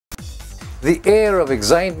The air of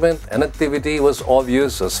excitement and activity was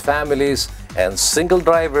obvious as families and single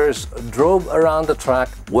drivers drove around the track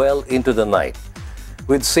well into the night.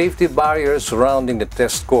 With safety barriers surrounding the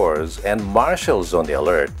test course and marshals on the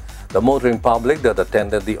alert, the motoring public that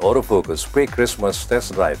attended the Autofocus Pre-Christmas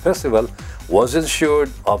Test Drive Festival was ensured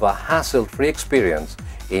of a hassle-free experience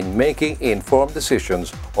in making informed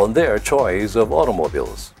decisions on their choice of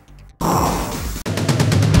automobiles.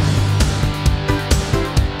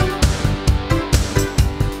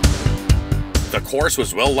 The course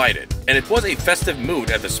was well lighted, and it was a festive mood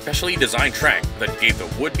at the specially designed track that gave the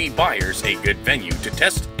would-be buyers a good venue to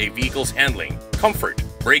test a vehicle's handling, comfort,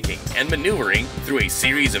 braking, and maneuvering through a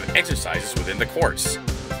series of exercises within the course.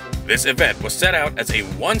 This event was set out as a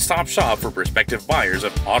one-stop shop for prospective buyers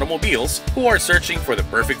of automobiles who are searching for the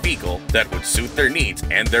perfect vehicle that would suit their needs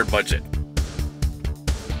and their budget.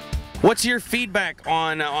 What's your feedback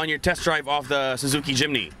on your test drive of the Suzuki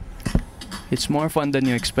Jimny? It's more fun than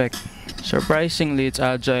you expect. Surprisingly, it's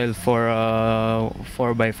agile for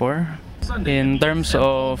 4x4. In terms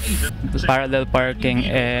of parallel parking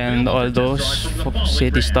and all those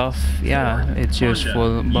city stuff, yeah, it's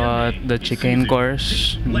useful. But the chicane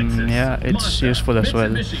course, yeah, it's useful as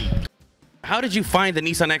well. How did you find the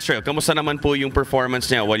Nissan X-Trail? Kamusta naman po yung performance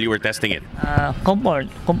niya while you were testing it?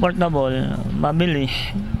 Comfortable, mabili.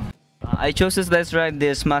 I chose to test ride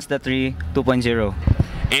this Mazda 3 2.0.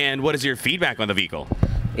 And what is your feedback on the vehicle?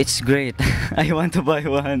 It's great. I want to buy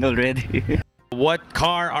one already. What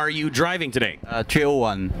car are you driving today?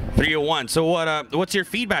 301. 301. So what's your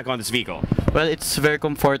feedback on this vehicle? Well, it's very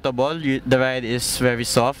comfortable. The ride is very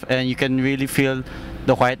soft and you can really feel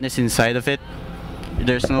the quietness inside of it.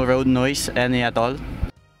 There's no road noise any at all.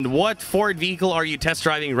 What Ford vehicle are you test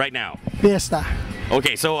driving right now? Fiesta.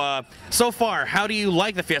 Okay, so so far, how do you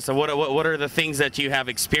like the Fiesta? What are the things that you have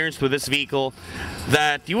experienced with this vehicle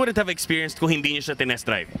that you wouldn't have experienced kung hindi niyo siya tinest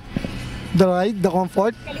drive? The ride, the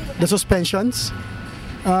comfort, the suspensions.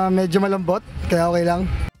 Medyo malambot, kaya okay lang.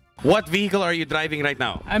 What vehicle are you driving right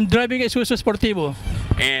now? I'm driving a Isuzu Sportivo.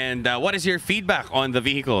 And what is your feedback on the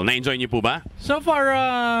vehicle? Na-enjoy niyo po ba? So far,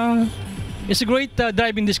 it's a great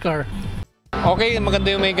driving this car. Okay,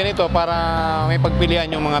 maganda yung may ganito para may pagpilian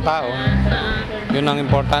yung mga tao. Yun ang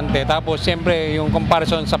importante. Tapos, siyempre, yung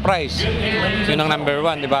comparison sa price. Yun ang number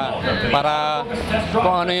one, di ba? Para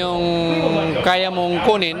kung ano yung kaya mong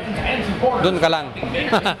kunin, dun ka lang.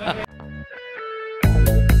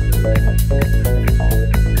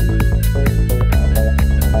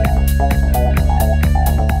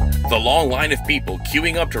 The long line of people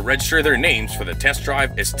queuing up to register their names for the test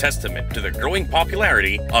drive is testament to the growing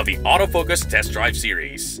popularity of the Autofocus Test Drive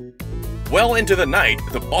series. Well into the night,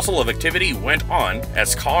 the bustle of activity went on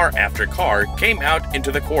as car after car came out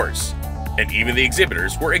into the course, and even the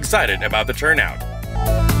exhibitors were excited about the turnout.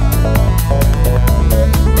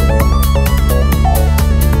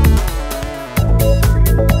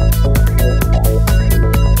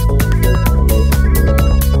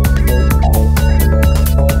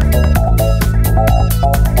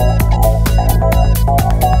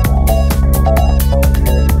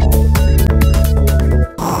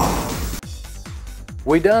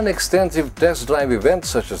 With an extensive test drive event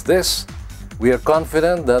such as this, we are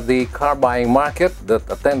confident that the car buying market that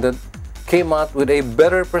attended came out with a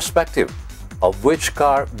better perspective of which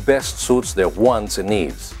car best suits their wants and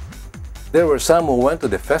needs. There were some who went to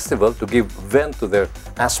the festival to give vent to their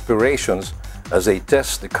aspirations as they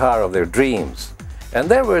test the car of their dreams. And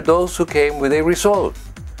there were those who came with a resolve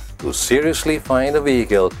to seriously find a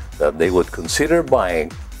vehicle that they would consider buying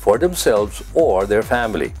for themselves or their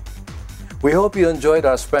family. We hope you enjoyed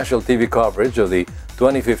our special TV coverage of the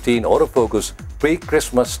 2015 Autofocus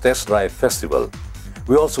Pre-Christmas Test Drive Festival.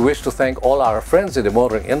 We also wish to thank all our friends in the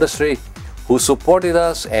motoring industry who supported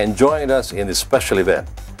us and joined us in this special event.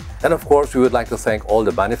 And of course, we would like to thank all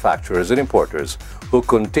the manufacturers and importers who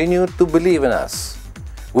continue to believe in us.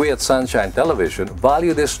 We at Sunshine Television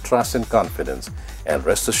value this trust and confidence, and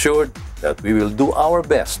rest assured that we will do our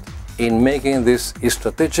best in making this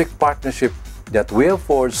strategic partnership that we have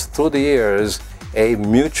forged through the years a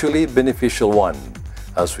mutually beneficial one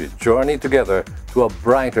as we journey together to a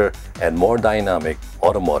brighter and more dynamic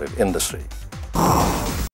automotive industry.